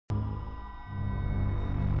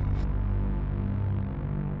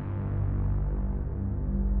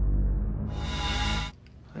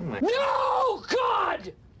direction. No,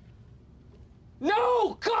 God!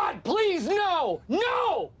 No, God, please, no!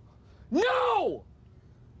 No! No!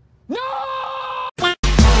 No!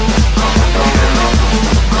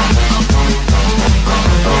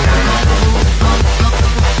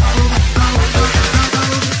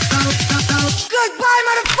 Goodbye,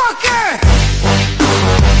 motherfucker!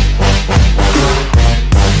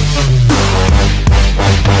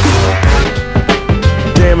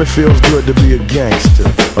 Damn, it feels good to be a gangster.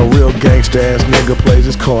 A real gangster ass nigga plays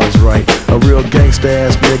his cards right. A real gangster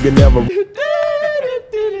ass nigga never.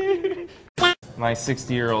 My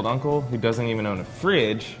 60-year-old uncle, who doesn't even own a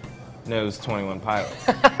fridge, knows 21 Pilots.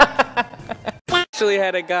 Actually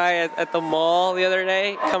had a guy at the mall the other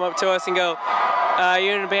day come up to us and go,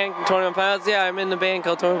 "You in a band called 21 Pilots?" "Yeah, I'm in a band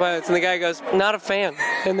called 21 Pilots." And the guy goes, "Not a fan."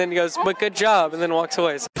 And then he goes, "But good job," and then walks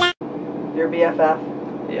away. Your BFF?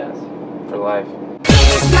 Yes, for life.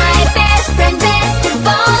 He's my best friend, best of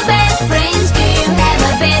all best friends. Do you have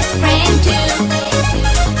a best friend too?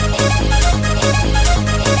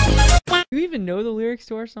 Do you even know the lyrics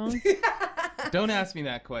to our song? Don't ask me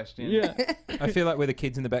that question. Yeah. I feel like we're the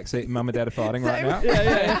kids in the backseat and mum and dad are fighting right now.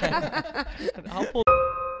 Yeah. I'll pull.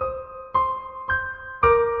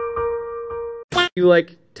 You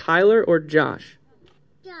like Tyler or Josh?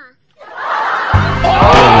 Damn,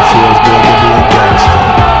 it feels good to be a gangster.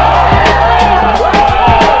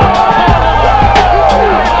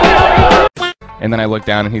 And then I look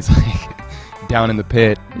down and he's like down in the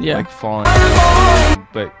pit, Yeah. like falling,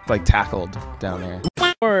 but like tackled down there.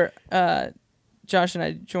 Or Josh and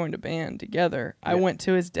I joined a band together. I went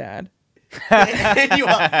to his dad. and you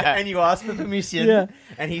asked for permission. Yeah.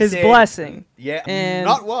 And he his said, blessing. Yeah. And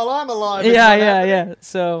Not while I'm alive. Yeah.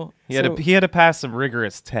 So He had to pass some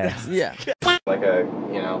rigorous tests. Yeah. Like a,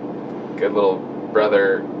 good little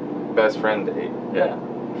brother, best friend date. Yeah.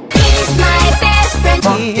 He's my best friend.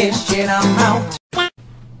 This shit, I'm out.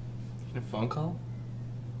 A phone call?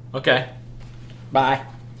 Okay. Bye.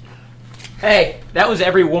 Hey, that was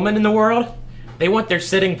every woman in the world? They want their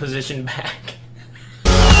sitting position back.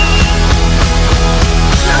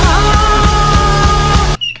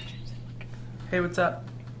 Hey, what's up?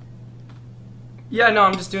 Yeah, no,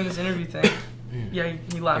 I'm just doing this interview thing. Yeah,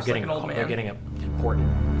 he laughs like an old man. They're getting important.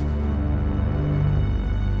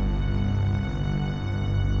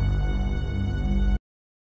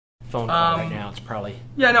 Phone call right now. It's probably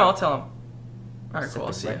Yeah, no, I'll tell him. All right, cool.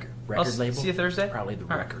 I'll see you. record label. See you Thursday. Probably the All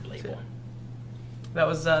right, record see label. ya. That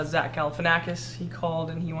was Zach Galifianakis. He called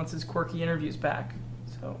and he wants his quirky interviews back.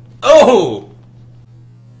 So. Oh!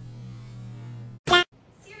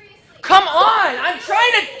 Come on! I'm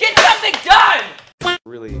trying to get something done!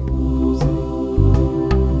 Really cool city.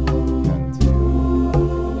 And to,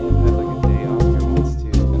 they had like a day off here once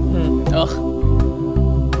too. Ugh.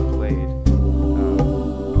 Played.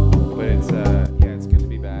 But it's it's good to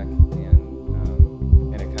be back,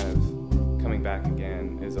 and it kind of coming back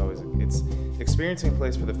again is always it's experiencing a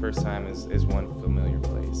place for the first time is one familiar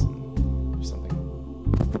place, and there's something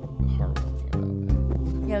heartwarming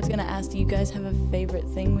about that. Yeah, I was gonna ask, do you guys have a favorite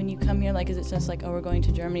thing when you come here? Like, is it just like, oh, we're going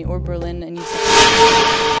to Germany or Berlin, and you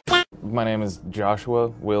say... My name is Joshua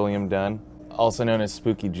William Dunn, also known as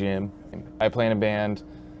Spooky Jim. I play in a band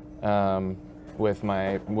with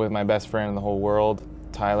my best friend in the whole world,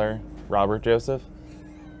 Tyler Robert Joseph,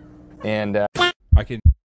 and I can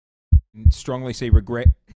strongly see regret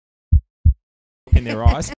in their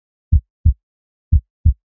eyes.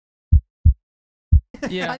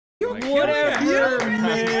 Yeah. Whatever,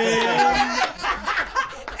 man.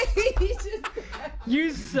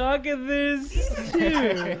 You suck at this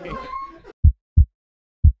too.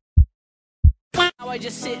 Now I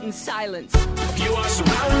just sit in silence. You are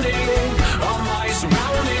surrounding all my surroundings.